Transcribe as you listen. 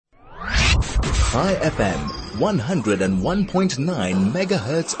High FM, 101.9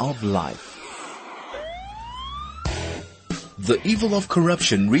 megahertz of life. The evil of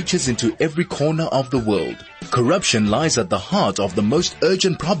corruption reaches into every corner of the world. Corruption lies at the heart of the most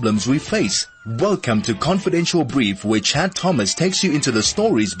urgent problems we face. Welcome to Confidential Brief, where Chad Thomas takes you into the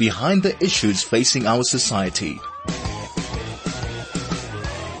stories behind the issues facing our society.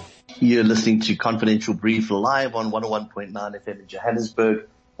 You're listening to Confidential Brief live on 101.9 FM in Johannesburg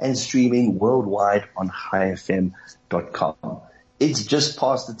and streaming worldwide on highfm.com. It's just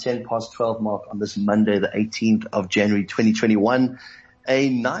past the 12 mark on this Monday, the 18th of January, 2021. A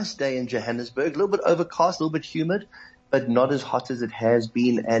nice day in Johannesburg, a little bit overcast, a little bit humid, but not as hot as it has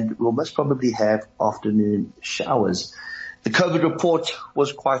been, and we'll most probably have afternoon showers. The COVID report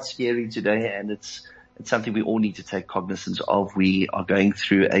was quite scary today, and it's something we all need to take cognizance of. We are going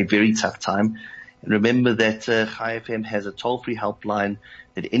through a very tough time. And remember that High FM has a toll-free helpline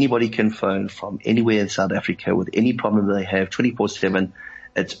that anybody can phone from anywhere in South Africa with any problem they have 24/7.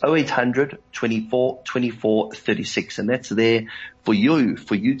 It's 0800 24 24 36. And that's there for you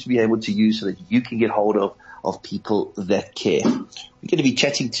to be able to use so that you can get hold of people that care. We're going to be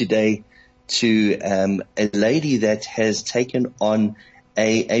chatting today to a lady that has taken on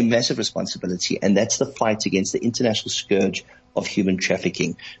a massive responsibility, and that's the fight against the international scourge of human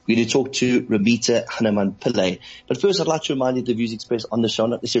trafficking. We're going to talk to Romita Hunaman-Pillay. But first, I'd like to remind you the views expressed on the show,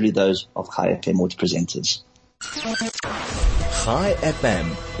 not necessarily those of High FM or its presenters. High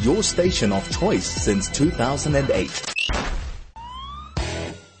FM, your station of choice since 2008.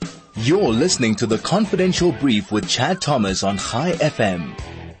 You're listening to the Confidential Brief with Chad Thomas on High FM.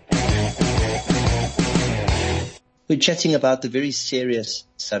 We're chatting about the very serious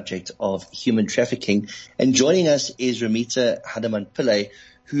subject of human trafficking, and joining us is Romita Hunaman-Pillay,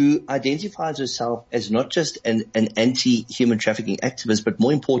 who identifies herself as not just an anti-human trafficking activist, but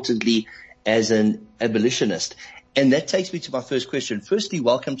more importantly, as an abolitionist. And that takes me to my first question. Firstly,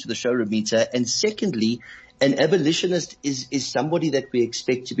 welcome to the show, Romita. And secondly, an abolitionist is somebody that we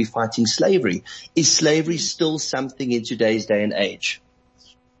expect to be fighting slavery. Is slavery still something in today's day and age?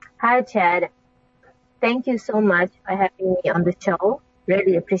 Hi, Chad. Thank you so much for having me on the show.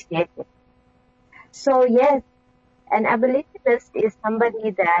 Really appreciate it. So yes, an abolitionist is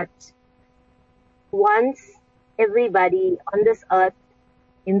somebody that wants everybody on this earth,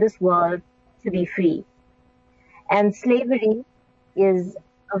 in this world, to be free. And slavery is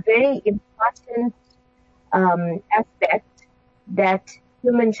a very important aspect that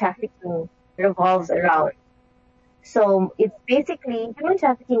human trafficking revolves around. So human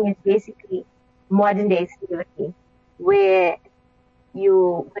trafficking is basically modern day slavery, where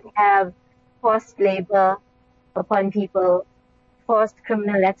you would have forced labor upon people, forced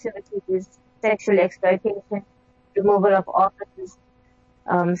criminal activities, sexual exploitation, removal of organs,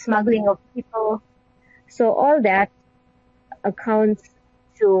 smuggling of people. So all that accounts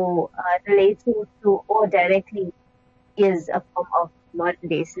to relating to or directly is a form of modern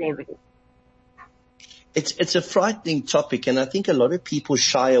day slavery. It's a frightening topic, and I think a lot of people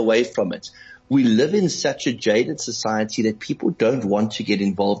shy away from it. We live in such a jaded society that people don't want to get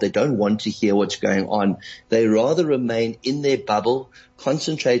involved. They don't want to hear what's going on. They rather remain in their bubble,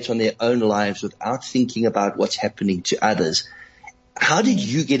 concentrate on their own lives without thinking about what's happening to others. How did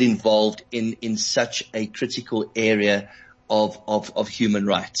you get involved in such a critical area of human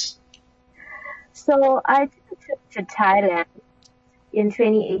rights? So I took a trip to Thailand in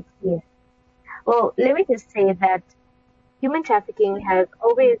 2018. Well, let me just say that human trafficking has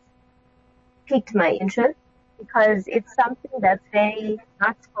always piqued my interest because it's something that's very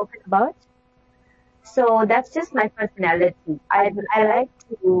not spoken about. So that's just my personality. I like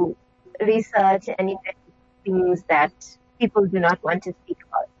to research and investigate things that people do not want to speak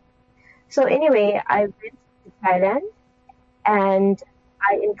about. So anyway, I went to Thailand and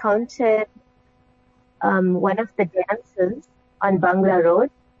I encountered one of the dancers on Bangla Road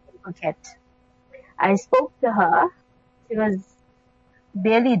in Phuket. I spoke to her. She was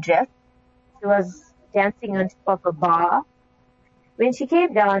barely dressed. She was dancing on top of a bar. When she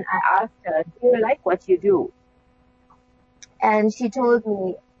came down, I asked her, do you like what you do? And she told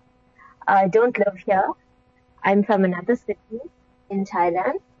me, I don't live here. I'm from another city in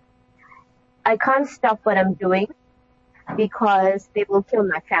Thailand. I can't stop what I'm doing because they will kill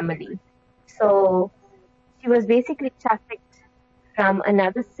my family. So she was basically trafficked from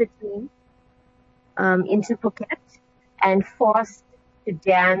another city into Phuket and forced to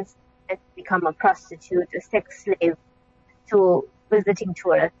dance and become a prostitute, a sex slave to visiting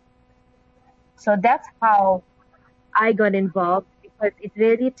tourists. So that's how I got involved, because it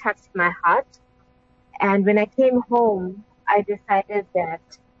really touched my heart. And when I came home, I decided that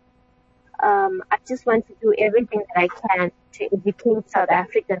I just want to do everything that I can to educate South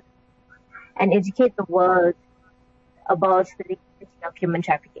Africans and educate the world about the reality of human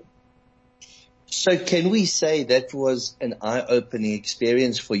trafficking. So can we say that was an eye-opening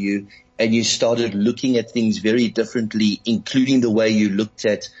experience for you, and you started looking at things very differently, including the way you looked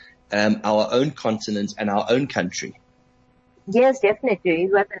at our own continent and our own country? Yes, definitely.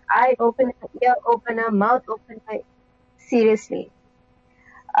 It was an eye opener, ear opener, mouth opener. Seriously.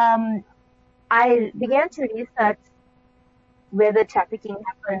 I began to research whether trafficking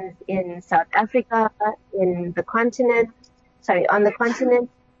happens in South Africa, in the continent, on the continent,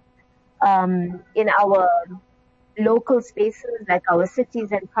 in our local spaces like our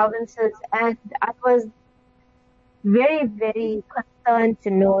cities and provinces. And I was very, very concerned to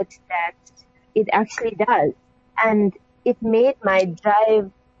note that it actually does. And it made my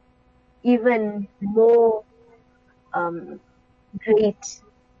drive even more great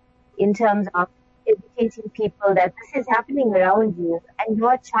in terms of educating people that this is happening around you and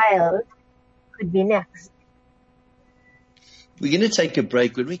your child could be next. We're going to take a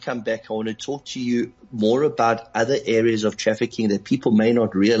break. When we come back, I want to talk to you more about other areas of trafficking that people may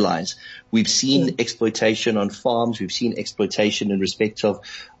not realize. We've seen exploitation on farms. We've seen exploitation in respect of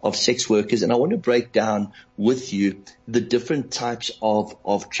sex workers. And I want to break down with you the different types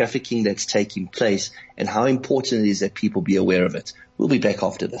of trafficking that's taking place and how important it is that people be aware of it. We'll be back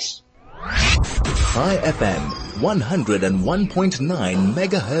after this. High FM, 101.9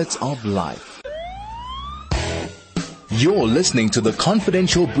 megahertz of life. You're listening to the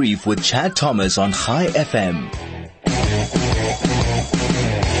Confidential Brief with Chad Thomas on High FM.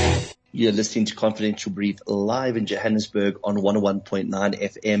 You're listening to Confidential Brief live in Johannesburg on 101.9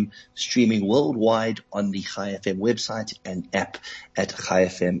 FM, streaming worldwide on the High FM website and app at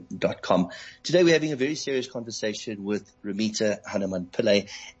highfm.com. Today we're having a very serious conversation with Romita Hunaman-Pillay,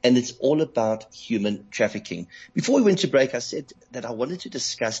 and it's all about human trafficking. Before we went to break, I said that I wanted to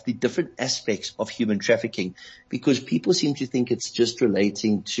discuss the different aspects of human trafficking because people seem to think it's just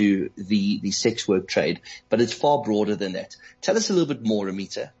relating to the sex work trade, but it's far broader than that. Tell us a little bit more,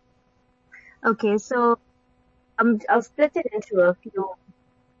 Romita. Okay, so I'll split it into a few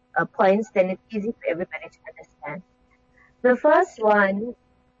points, then it's easy for everybody to understand. The first one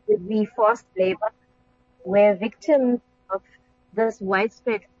would be forced labor, where victims of this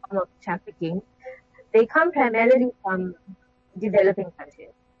widespread form of trafficking, they come primarily from developing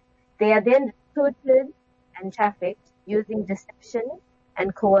countries. They are then recruited and trafficked using deception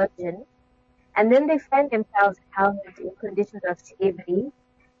and coercion, and then they find themselves held in conditions of slavery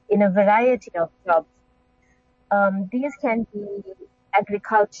in a variety of jobs. These can be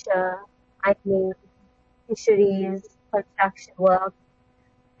agriculture, mining, fisheries, construction work,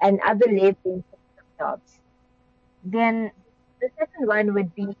 and other laboring jobs. Then the second one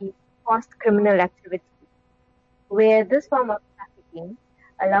would be forced criminal activity, where this form of trafficking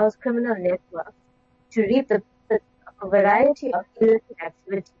allows criminal networks to reap the benefits of a variety of illicit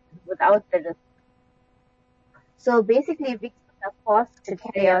activities without the risk. So basically, victims are forced to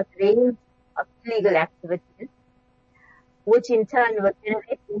carry out range of illegal activities, which in turn will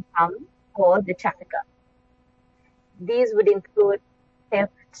generate income for the trafficker. These would include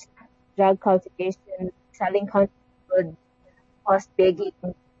theft, drug cultivation, selling counterfeit goods, forced begging.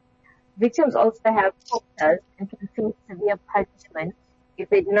 Victims also have quotas and can face severe punishment if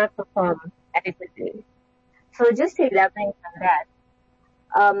they do not perform adequately. So just to elaborate on that,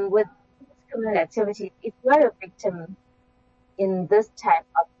 with criminal activities, if you are a victim in this type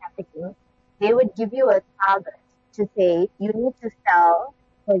of trafficking, they would give you a target to say you need to sell,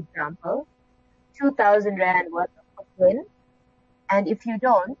 for example, 2,000 Rand worth of cocaine, and if you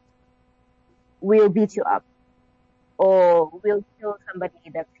don't, we'll beat you up or we'll kill somebody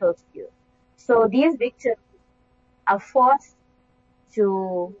that's close to you. So these victims are forced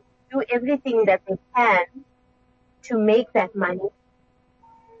to do everything that they can to make that money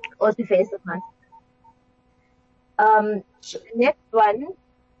or to face the consequences. The next one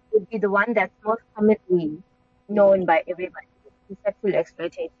would be the one that's most commonly known by everybody, sexual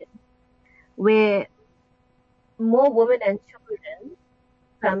exploitation, where more women and children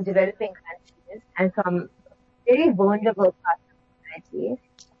from developing countries and from very vulnerable parts of society,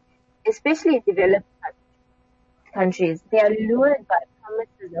 especially in developed countries, they are lured by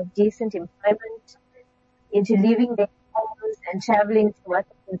promises of decent employment into leaving their homes and traveling to what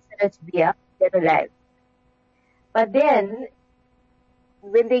is considered to be a better life. But then,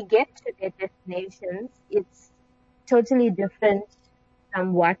 when they get to their destinations, it's totally different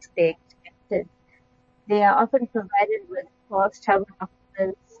from what they expected. They are often provided with false travel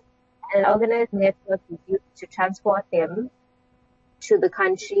documents, and an organized network is used to transport them to the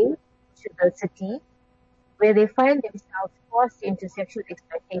country to the city, where they find themselves forced into sexual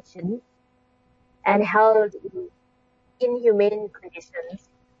exploitation and held in inhumane conditions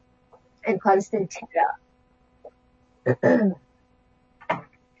and constant terror.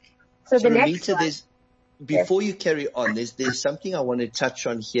 So the next Romita, one, before you carry on, there's something I want to touch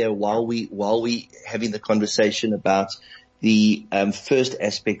on here while we having the conversation about the first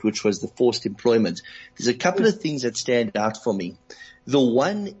aspect, which was the forced employment. There's a couple of things that stand out for me. The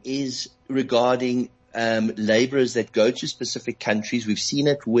one is regarding laborers that go to specific countries. We've seen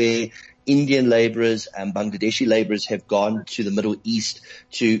it where Indian laborers and Bangladeshi laborers have gone to the Middle East,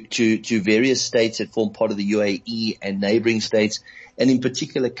 to various states that form part of the UAE and neighboring states, and in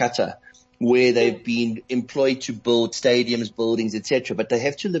particular Qatar, where they've been employed to build stadiums, buildings, etc. But they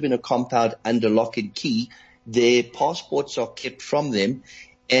have to live in a compound under lock and key. Their passports are kept from them,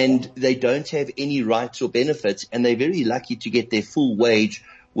 and they don't have any rights or benefits, and they're very lucky to get their full wage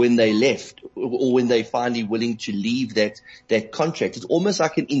when they left, or when they finally willing to leave that contract. It's almost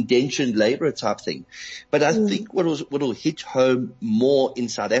like an indentured laborer type thing. But I think what will hit home more in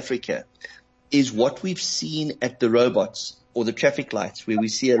South Africa is what we've seen at the robots or the traffic lights, where we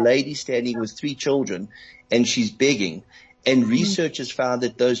see a lady standing with 3 children and she's begging. And research has found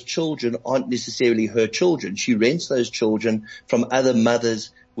that those children aren't necessarily her children. She rents those children from other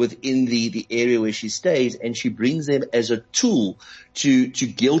mothers within the area where she stays, and she brings them as a tool to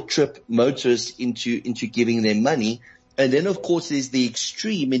guilt trip motorists into giving them money. And then, of course, there's the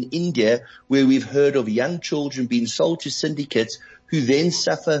extreme in India, where we've heard of young children being sold to syndicates who then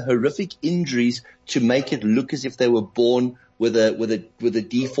suffer horrific injuries to make it look as if they were born with a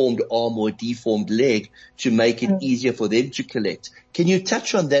deformed arm or a deformed leg, to make it easier for them to collect. Can you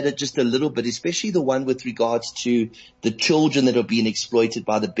touch on that just a little bit, especially the one with regards to the children that are being exploited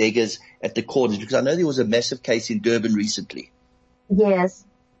by the beggars at the corners? Because I know there was a massive case in Durban recently. yes.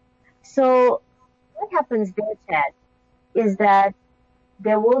 So what happens there, Chad, is that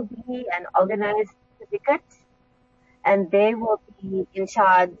there will be an organized syndicate, and they will be in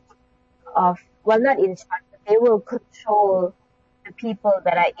charge of, well, not in charge, but they will control the people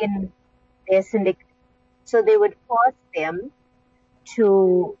that are in their syndicate. So they would force them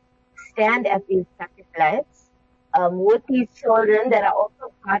to stand at these traffic lights with these children that are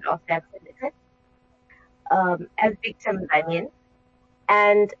also part of that syndicate, as victims, I mean,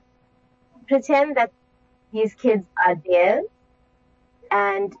 and pretend that these kids are theirs,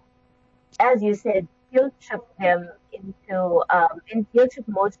 and, as you said, guilt trip them guilt trip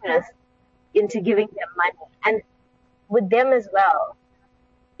motorists into giving them money. And with them as well,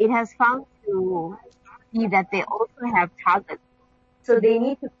 it has found to be that they also have targets. So they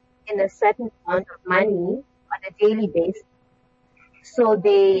need to put in a certain amount of money on a daily basis. So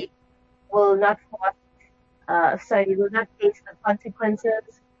they will not will not face the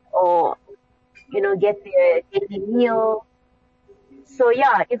consequences, or, get their daily meal. So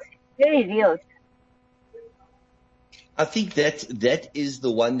yeah, it's very real. I think that is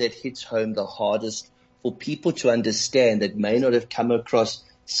the one that hits home the hardest for people to understand, that may not have come across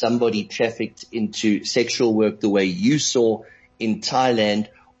somebody trafficked into sexual work the way you saw in Thailand,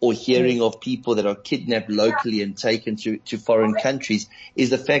 or hearing of people that are kidnapped locally and taken to foreign countries, is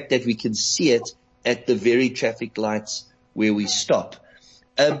the fact that we can see it at the very traffic lights where we stop.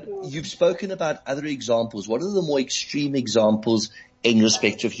 You've spoken about other examples. What are the more extreme examples in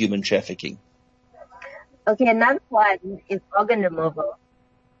respect of human trafficking? Okay, another one is organ removal,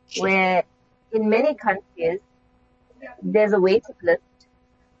 where in many countries there's a waiting list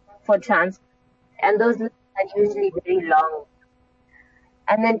for transplant, and those lists are usually very long.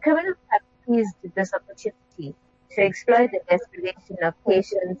 And then criminals have seized this opportunity to exploit the desperation of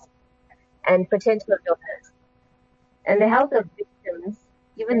patients and potential donors. And the health of victims,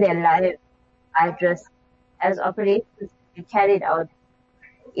 even their lives, are at risk as operations are carried out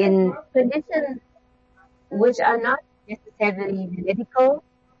in conditions which are not necessarily medical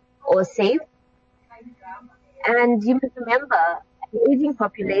or safe. And you must remember, an aging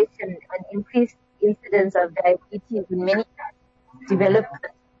population and increased incidence of diabetes in many developed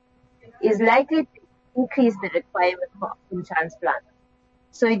countries is likely to increase the requirement for organ transplant.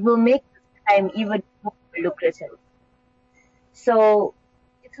 So it will make this crime even more lucrative. So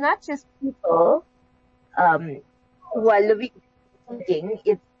it's not just people who are living,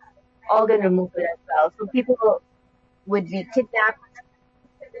 it's organ removal as well. So people would be kidnapped,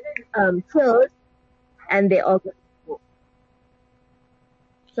 killed, and their organs removed.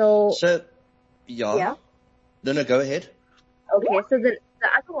 So yeah. No, go ahead. Okay, so the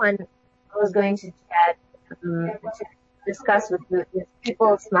other one I was going to discuss with you is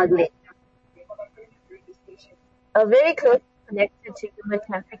people smuggling. Very closely connected to human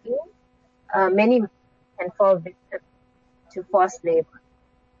trafficking many can fall victim to forced labor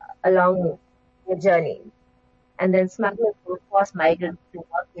along their journey. And then smugglers will force migrants to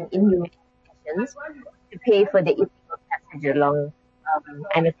work in inhumane conditions to pay for the illegal passage along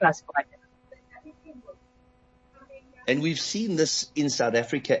and across borders. And we've seen this in South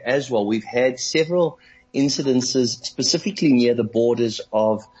Africa as well. We've had several incidences specifically near the borders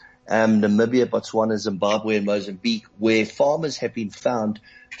of Namibia, Botswana, Zimbabwe, and Mozambique, where farmers have been found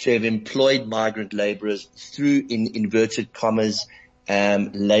to have employed migrant laborers through, in inverted commas,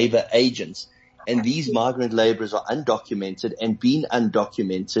 labor agents. And these migrant laborers are undocumented, and being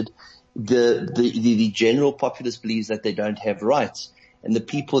undocumented, the general populace believes that they don't have rights. And the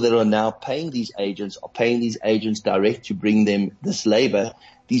people that are now paying these agents are paying these agents direct to bring them this labor.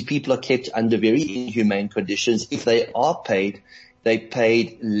 These people are kept under very inhumane conditions. If they are paid, they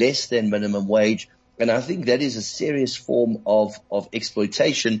paid less than minimum wage. And I think that is a serious form of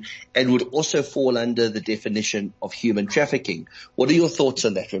exploitation and would also fall under the definition of human trafficking. What are your thoughts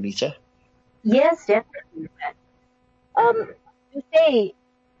on that, Romita? Yes, definitely. You say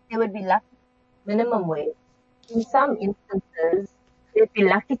they would be lucky minimum wage. In some instances, they'd be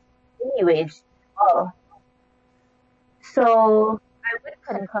lucky any wage. Oh. So I would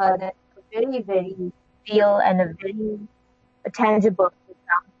concur that a very, very real and a very tangible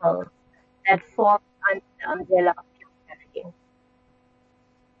example that falls under the umbrella of human trafficking.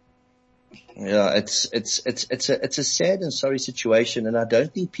 Yeah, it's a sad and sorry situation, and I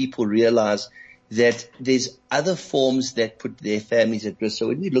don't think people realize that there's other forms that put their families at risk. So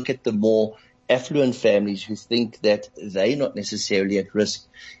when we look at the more affluent families who think that they're not necessarily at risk,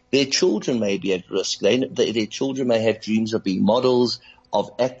 their children may be at risk. Their children may have dreams of being models,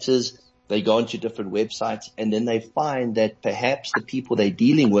 of actors. They go onto different websites, and then they find that perhaps the people they're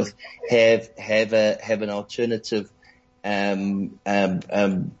dealing with have an alternative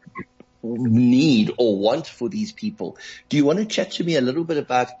need or want for these people. Do you want to chat to me a little bit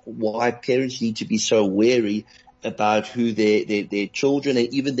about why parents need to be so wary about who their children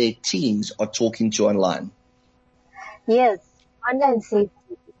and even their teens are talking to online? Yes, online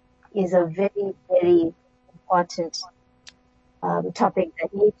safety is a very, very important topic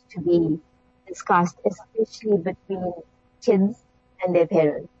that needs to be discussed, especially between kids and their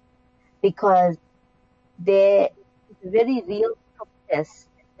parents, because there is a very real process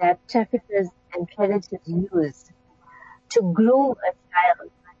that traffickers and predators use to groom a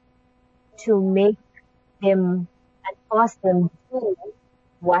child, to make them and force them to do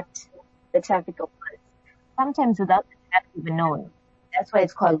what the trafficker wants, sometimes without the child even knowing. That's why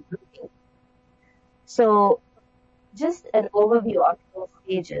it's called grooming. So just an overview of those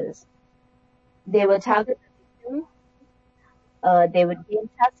stages. They will target the victim. They would gain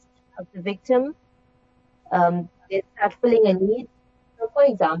trust of the victim. They start filling a need. So, for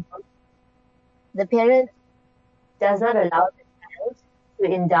example, the parent does not allow the child to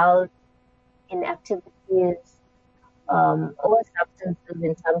indulge in activities or substances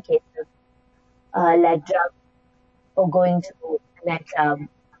in some cases, like drugs or going to a nightclub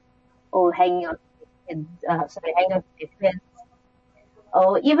or hanging out with their friends,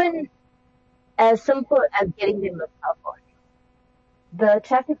 or even as simple as getting them a cell phone. The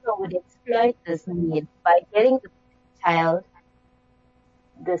trafficker would exploit this need by getting the child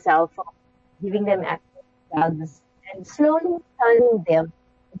the cell phone, giving them access to drugs, and slowly turning them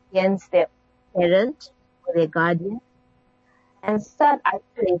against their parent or their guardian and start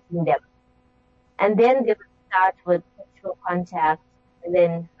isolating them. And then they would start with sexual contact, and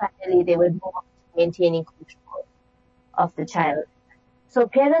then finally they would move on to maintaining control of the child. So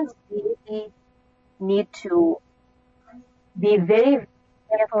parents really need to be very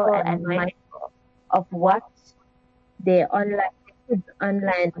careful and mindful of what their kids'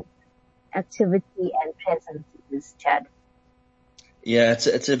 online activity and presence is, Chad. Yeah,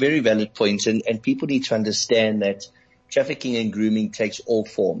 it's a very valid point, and people need to understand that trafficking and grooming takes all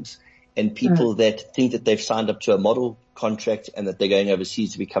forms. And people that think that they've signed up to a model contract and that they're going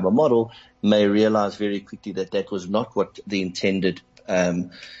overseas to become a model may realize very quickly that that was not what the intended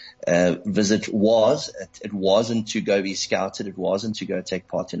visit was. It wasn't to go be scouted. It wasn't to go take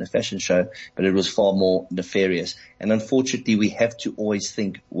part in a fashion show, but it was far more nefarious. And unfortunately, we have to always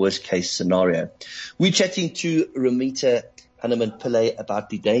think worst case scenario. We're chatting to Romita Hunaman-Pillay about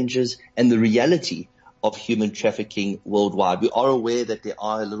the dangers and the reality of human trafficking worldwide. We are aware that there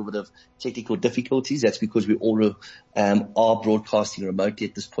are a little bit of technical difficulties. That's because we all are broadcasting remotely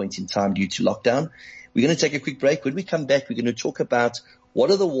at this point in time due to lockdown. We're going to take a quick break. When we come back, we're going to talk about what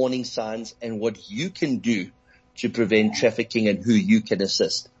are the warning signs and what you can do to prevent trafficking and who you can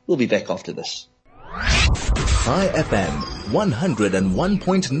assist. We'll be back after this. High FM,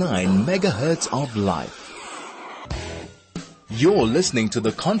 101.9 megahertz of life. You're listening to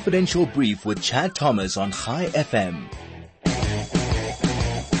the Confidential Brief with Chad Thomas on High FM.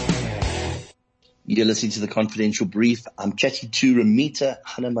 You're listening to the Confidential Brief. I'm chatting to Romita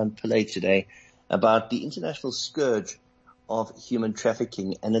Hunaman-Pillay today about the international scourge of human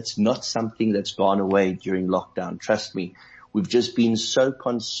trafficking, and it's not something that's gone away during lockdown. Trust me, we've just been so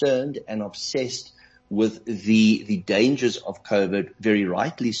concerned and obsessed with the dangers of COVID, very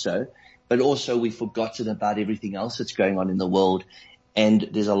rightly so, but also we've forgotten about everything else that's going on in the world, and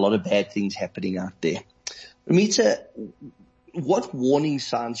there's a lot of bad things happening out there. Romita, what warning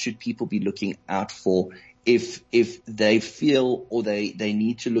signs should people be looking out for if they feel or they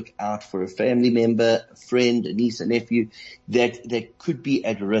need to look out for a family member, a friend, a niece, a nephew that could be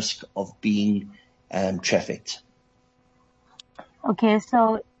at risk of being trafficked? Okay,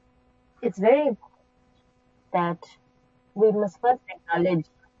 so it's very important that we must first acknowledge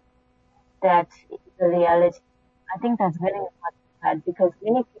that it's a reality. I think that's very important because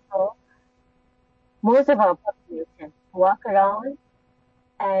many people, most of our population, walk around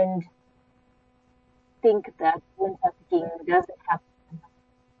and think that human trafficking doesn't happen,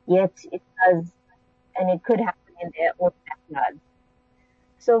 yet it does, and it could happen in their own backyard.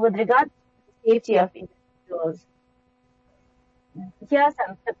 So with regard to the safety of individuals, here are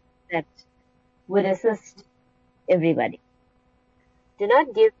some tips that would assist everybody. Do not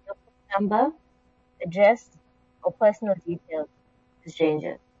give your phone number, address, or personal details to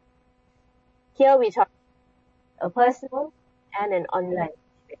strangers. Here we talk a personal and an online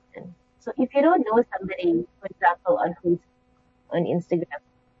situation. So if you don't know somebody, for example, on Facebook, on Instagram,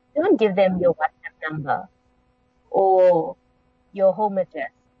 don't give them your WhatsApp number or your home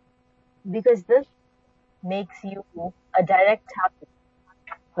address, because this makes you a direct target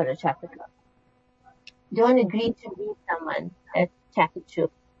for a trafficker. Don't agree to meet someone at traffic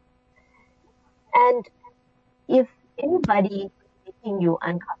show. And if anybody is making you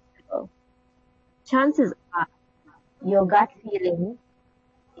uncomfortable, chances are your gut feeling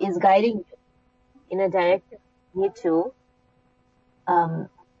is guiding you in a direction you need to,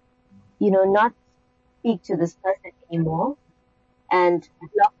 not speak to this person anymore and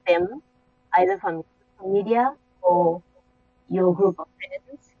block them either from social media or your group of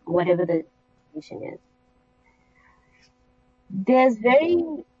friends, whatever the situation is. There's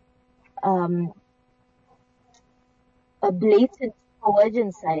very a blatant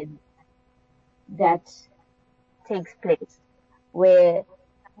coercion side that takes place, where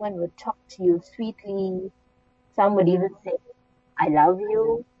someone would talk to you sweetly, some would even say, I love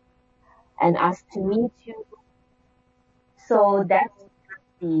you, and ask to meet you. So that's to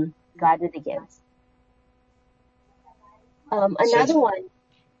be guarded against. Another one,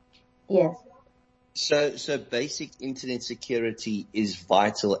 yes. So basic internet security is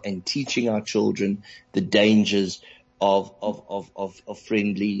vital, and teaching our children the dangers of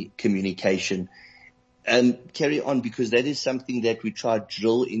friendly communication. Carry on, because that is something that we try to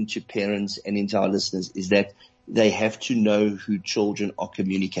drill into parents and into our listeners, is that they have to know who children are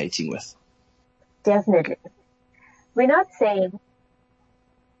communicating with. Definitely. We're not saying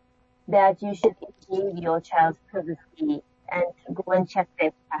that you should invade your child's privacy and go and check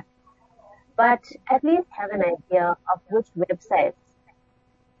their past, but at least have an idea of which websites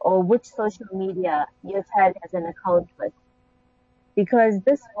or which social media your child has an account with, because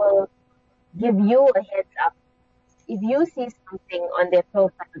this will give you a heads up. If you see something on their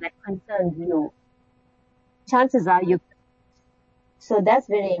profile that concerns you, chances are you. So that's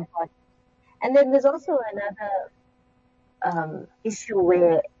very important. And then there's also another issue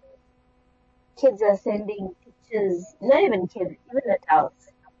where kids are sending pictures, not even kids, even adults.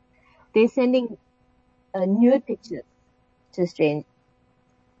 They're sending nude pictures to strangers.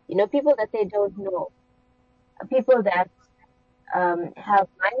 People that they don't know. People that have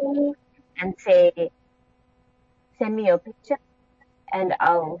money and say, send me your picture and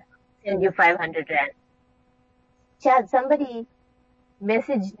I'll send you 500 rand. Chad, somebody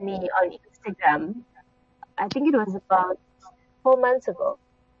messaged me on Instagram, I think it was about 4 months ago,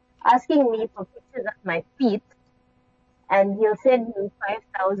 asking me for pictures of my feet, and he'll send me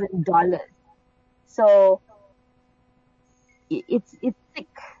 $5,000. So it's sick.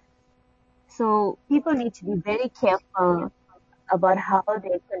 So people need to be very careful about how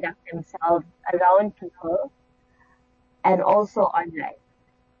they conduct themselves around people and also online.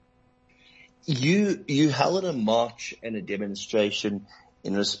 You held a march and a demonstration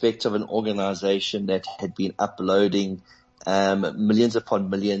in respect of an organization that had been uploading millions upon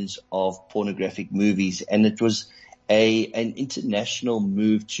millions of pornographic movies, and it was an international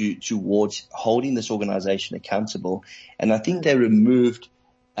move towards holding this organization accountable. And I think they removed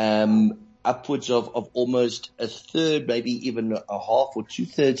upwards of almost a third, maybe even a half or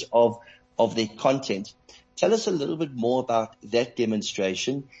 2/3 of their content. Tell us a little bit more about that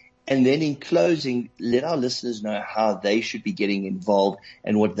demonstration. And then in closing, let our listeners know how they should be getting involved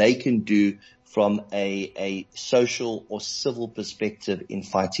and what they can do from a social or civil perspective in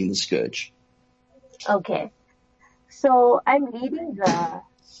fighting the scourge. Okay. So I'm leading the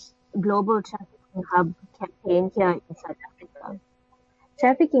Global Trafficking Hub campaign here in South Africa.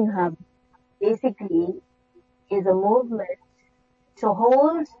 Trafficking Hub basically is a movement to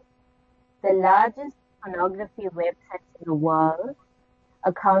hold the largest pornography websites in the world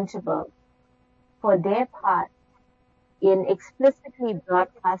accountable for their part in explicitly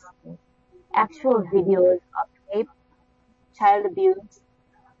broadcasting actual videos of rape, child abuse,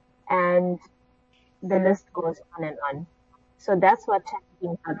 and the list goes on and on. So that's what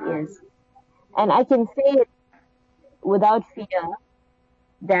Trafficking Hub is. And I can say it without fear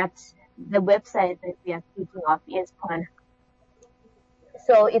that the website that we are speaking of is Pornhub.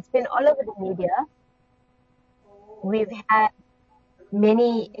 So it's been all over the media. We've had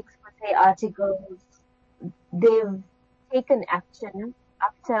many expose articles. They've taken action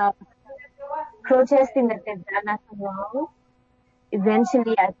after protesting that they've done nothing wrong.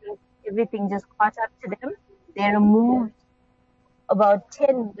 Eventually, I think everything just caught up to them. They removed about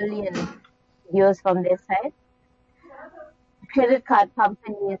 10 billion videos from their site. Credit card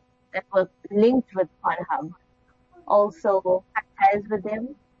companies that were linked with Pornhub also cut ties with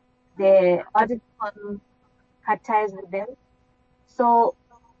them. Their audit firm cut ties with them. So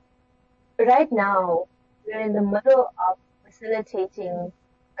right now, we're in the middle of facilitating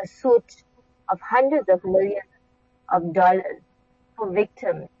a suit of hundreds of millions of dollars for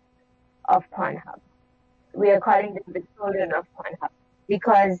victims of Pornhub. We are calling them the children of Pornhub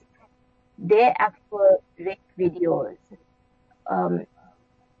because their actual rape videos,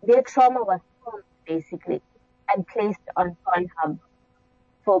 their trauma was filmed basically and placed on Pornhub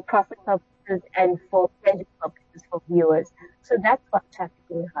for profit purposes and for pleasure purposes for viewers. So that's what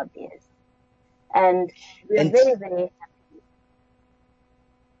Trafficking Hub is. And we're very, very happy.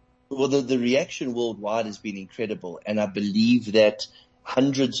 Well, the reaction worldwide has been incredible. And I believe that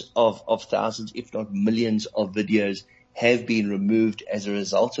hundreds of thousands, if not millions of videos have been removed as a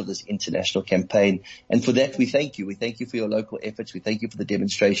result of this international campaign. And for that, we thank you. We thank you for your local efforts. We thank you for the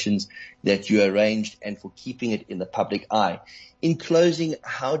demonstrations that you arranged and for keeping it in the public eye. In closing,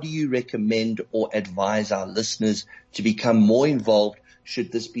 how do you recommend or advise our listeners to become more involved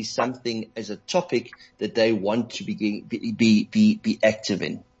should this be something as a topic that they want to be active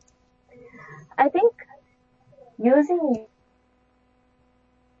in? I think using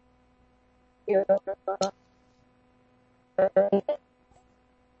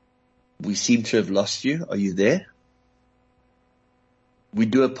We seem to have lost you. Are you there? We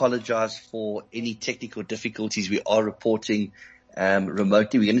do apologize for any technical difficulties we are reporting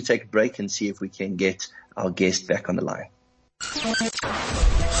remotely. We're going to take a break and see if we can get our guest back on the line.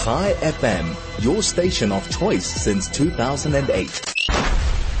 High FM, your station of choice since 2008.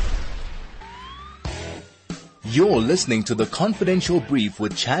 You're listening to The Confidential Brief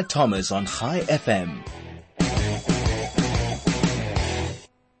with Chad Thomas on High FM.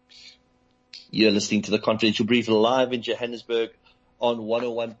 You're listening to The Confidential Brief live in Johannesburg on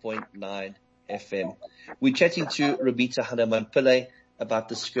 101.9 FM. We're chatting to Romita Hunaman-Pillay about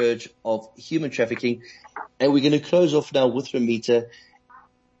the scourge of human trafficking. And we're going to close off now with Romita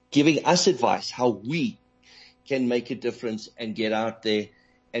giving us advice how we can make a difference and get out there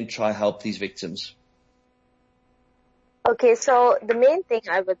and try help these victims. Okay, so the main thing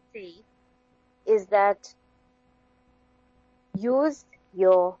I would say is that use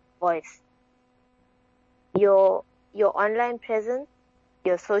your voice, your online presence,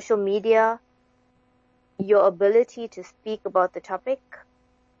 your social media, your ability to speak about the topic.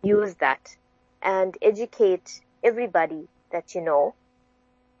 Use that and educate everybody that you know,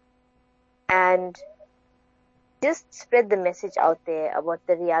 and just spread the message out there about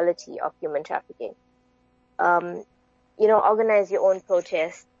the reality of human trafficking. Organize your own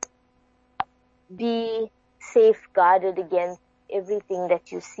protests. Be safeguarded against everything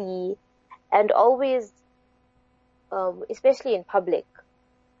that you see, and always, especially in public,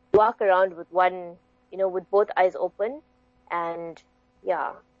 walk around with with both eyes open, and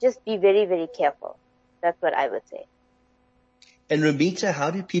just be very, very careful. That's what I would say. And Romita,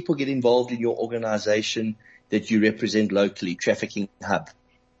 how do people get involved in your organization that you represent locally, Trafficking Hub?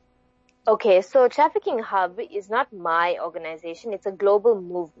 Okay, so Trafficking Hub is not my organization. It's a global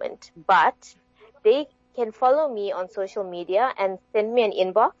movement, but they can follow me on social media and send me an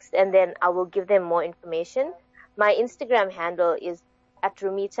inbox, and then I will give them more information. My Instagram handle is at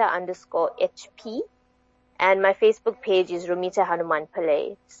Romita_HP, and my Facebook page is Romita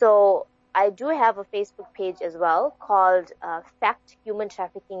Hunaman-Pillay. So I do have a Facebook page as well called Fact Human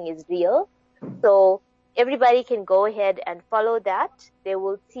Trafficking is Real. So everybody can go ahead and follow that. They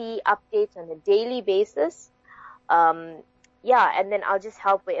will see updates on a daily basis. And then I'll just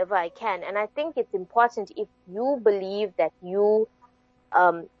help wherever I can. And I think it's important, if you believe that you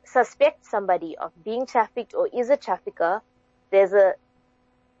suspect somebody of being trafficked or is a trafficker, there's a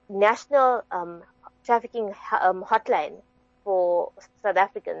national trafficking hotline for South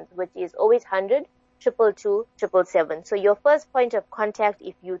Africans, which is always 100 222 777. So your first point of contact,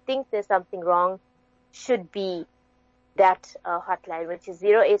 if you think there's something wrong, should be that hotline, which is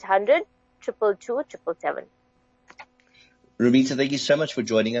 0800 222 777. Romita, thank you so much for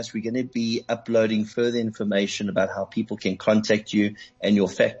joining us. We're going to be uploading further information about how people can contact you and your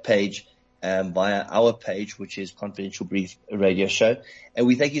fact page via our page, which is Confidential Brief Radio Show. And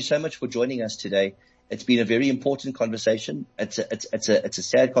we thank you so much for joining us today. It's been a very important conversation. It's a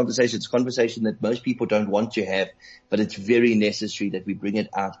sad conversation. It's a conversation that most people don't want to have, but it's very necessary that we bring it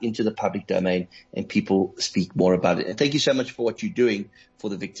out into the public domain and people speak more about it. And thank you so much for what you're doing for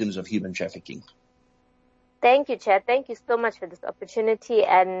the victims of human trafficking. Thank you, Chad. Thank you so much for this opportunity,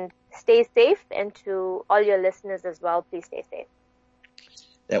 and stay safe. And to all your listeners as well, please stay safe.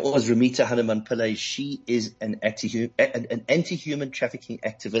 That was Romita Hunaman-Pillay. She is an anti-human trafficking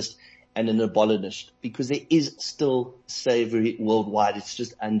activist and an abolitionist, because there is still slavery worldwide. It's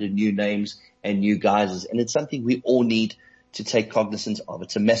just under new names and new guises. And it's something we all need to take cognizance of.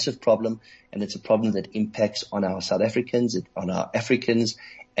 It's a massive problem, and it's a problem that impacts on our South Africans, on our Africans,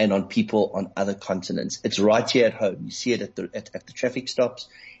 and on people on other continents. It's right here at home. You see it at the traffic stops.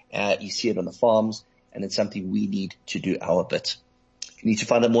 You see it on the farms, and it's something we need to do our bit. If you need to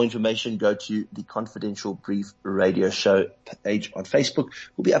find out more information, go to the Confidential Brief Radio Show page on Facebook.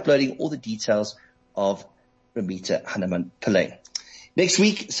 We'll be uploading all the details of Romita Hunaman-Pillay. Next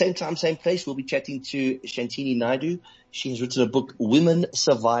week, same time, same place, we'll be chatting to Shantini Naidu. She has written a book, Women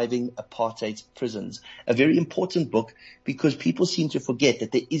Surviving Apartheid Prisons. A very important book, because people seem to forget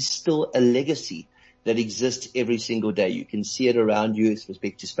that there is still a legacy that exists every single day. You can see it around you with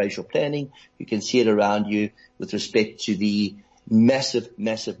respect to spatial planning. You can see it around you with respect to the massive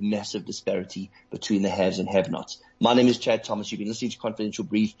disparity between the haves and have-nots. My name is Chad Thomas. You've been listening to Confidential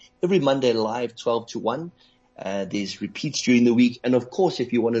Brief every Monday live, 12 to 1. There's repeats during the week. And of course,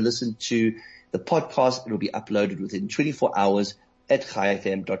 if you want to listen to the podcast, it will be uploaded within 24 hours at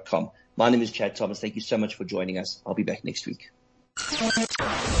highfm.com. My name is Chad Thomas. Thank you so much for joining us. I'll be back next week.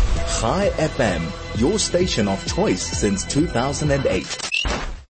 High FM, your station of choice since 2008.